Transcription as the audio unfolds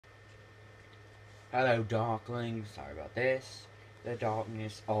Hello, Darkling. Sorry about this. The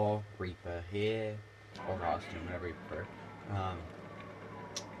Darkness or Reaper here, or Roston, whatever you prefer. Um,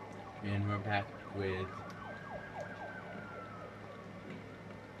 and we're back with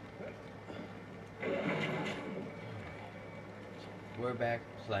we're back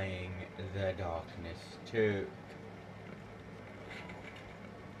playing The Darkness 2.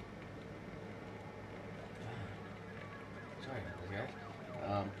 Sorry about this, guys.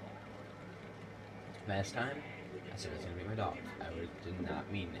 Last time I said it was gonna be my dog. Did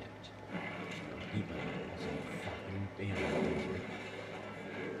not mean that. Reaper also fucking bandit.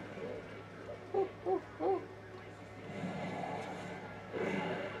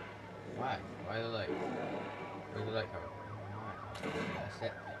 Why? Why the light? Where's the light coming from? Why? That's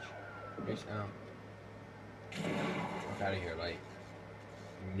that bitch. Just, fuck out of here, like,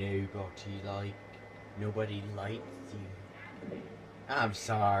 nobody likes you. I'm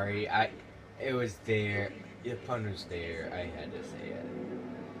sorry, it was there, the pun was there, I had to say it.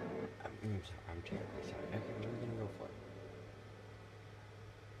 I'm terribly sorry. Okay, what are we gonna go for?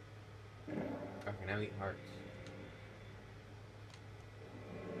 Okay, now eat hearts.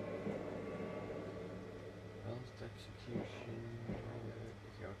 Well, execution.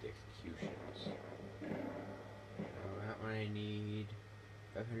 Okay, with the executions. That one I need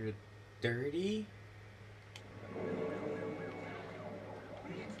 530.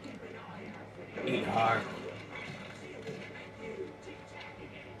 8 heart.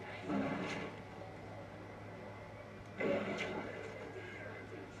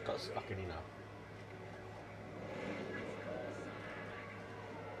 That's fucking enough.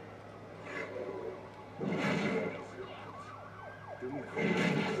 Do me a favor,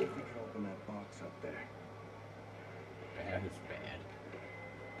 see if you can open that box up there. That is bad.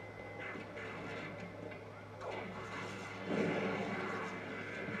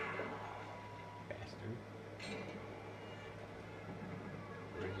 Bastard.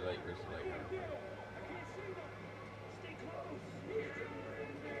 Where's the light? Where's the light?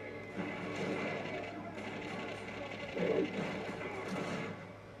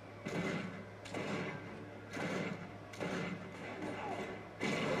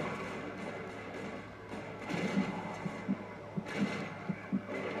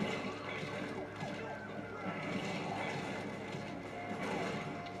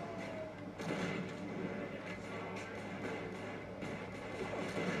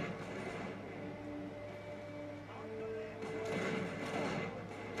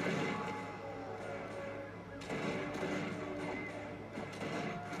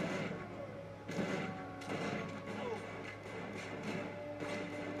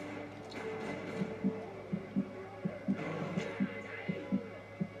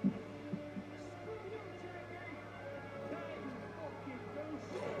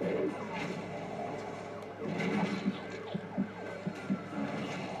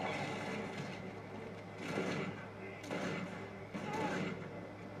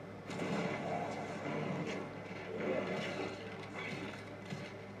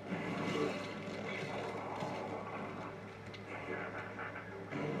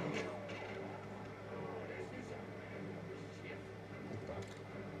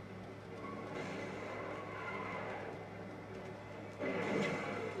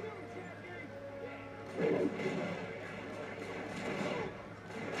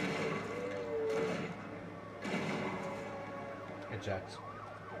 Eject.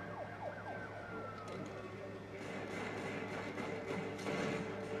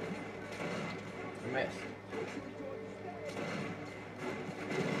 Missed.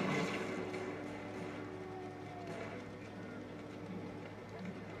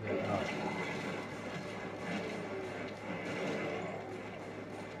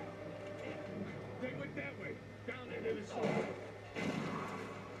 They went that way, down into the sewer.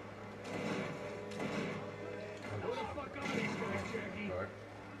 Who the fuck are these guys, Jackie?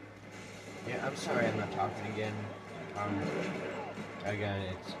 Yeah, I'm sorry I'm not talking again. Again,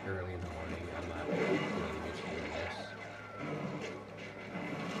 it's early in the morning. I'm not really used to doing this.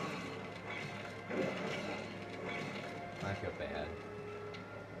 I feel bad.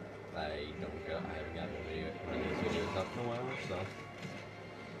 I haven't gotten one of these videos up in a while, so.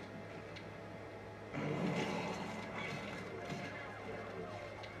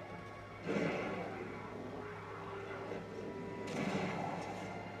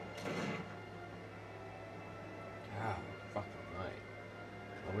 Ah, fucking right.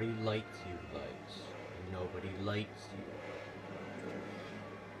 Nobody likes you, Lights. Nobody likes you.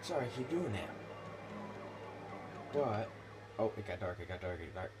 Sorry, I keep doing that. But, oh, it got dark, it got dark,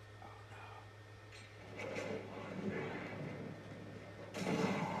 it got dark. Oh no.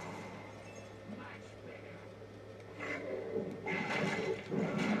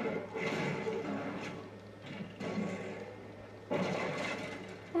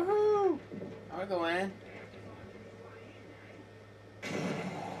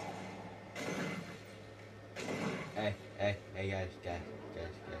 Hey guys.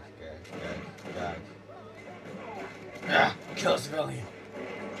 Ah, kill a civilian.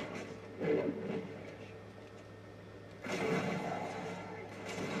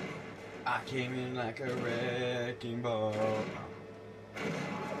 I came in like a wrecking ball.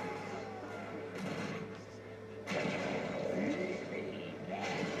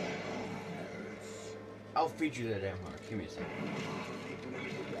 I'll feed you that damn hard. Give me a second.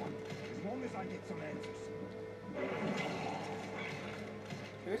 As long as I get some answers.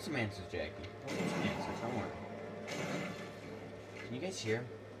 Here's some answers, Jackie. I'll get some answers. Don't worry. Can you guys hear?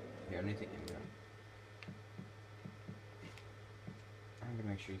 Hear anything? No. I'm gonna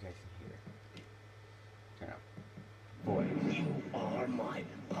make sure you guys can hear. Turn up. Voice. You are my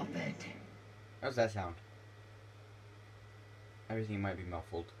puppet. How's that sound? Everything might be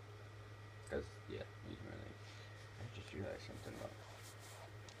muffled. Because, yeah, you can really... I just realized something about...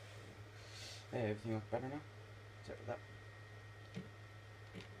 Hey, everything looks better now? Except for that.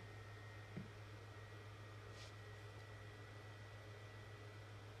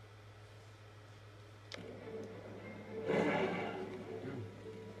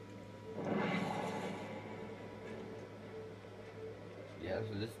 Yeah,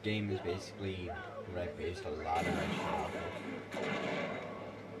 so this game is basically what I based a lot of my shit off of.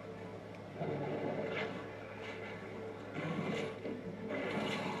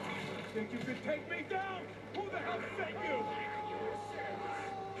 Think you could take me down? Who the hell sent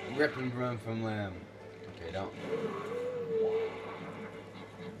you? Rip and run from limb. Okay, don't.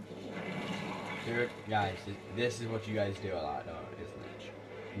 Dude, guys, this is what you guys do a lot, isn't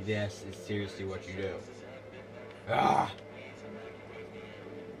it? This is seriously what you do. Ah!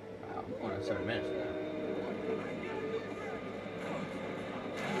 Wow, I'm going on 7 minutes now.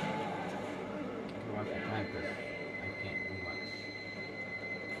 I want that time because I can't do much.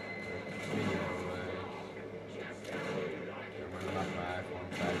 Video was... I'm running off my iPhone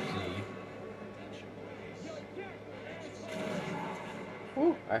 5C.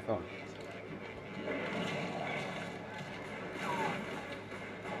 Woo! iPhone.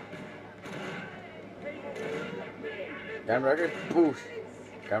 Cam record, push.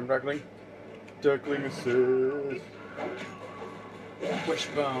 Cam duckling. Duckling assist.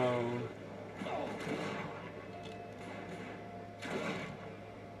 Wishbone.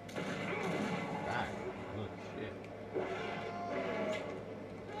 Ah, oh shit.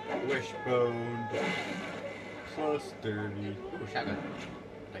 Wishbone. Plus 30. Ooh, shotgun.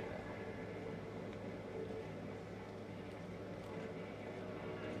 Like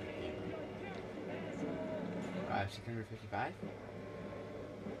that. 655?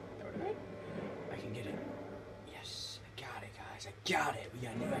 I can get it. Yes, I got it, guys. I got it. We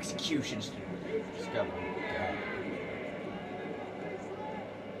got new executions to do. Let's go.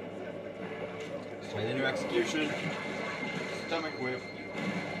 Let's try the new execution. Stomach whip.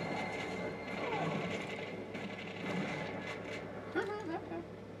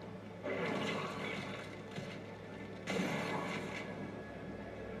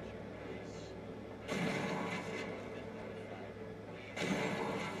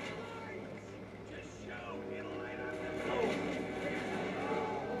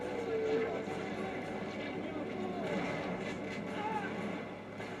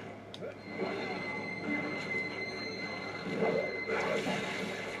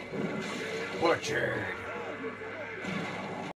 Butchered.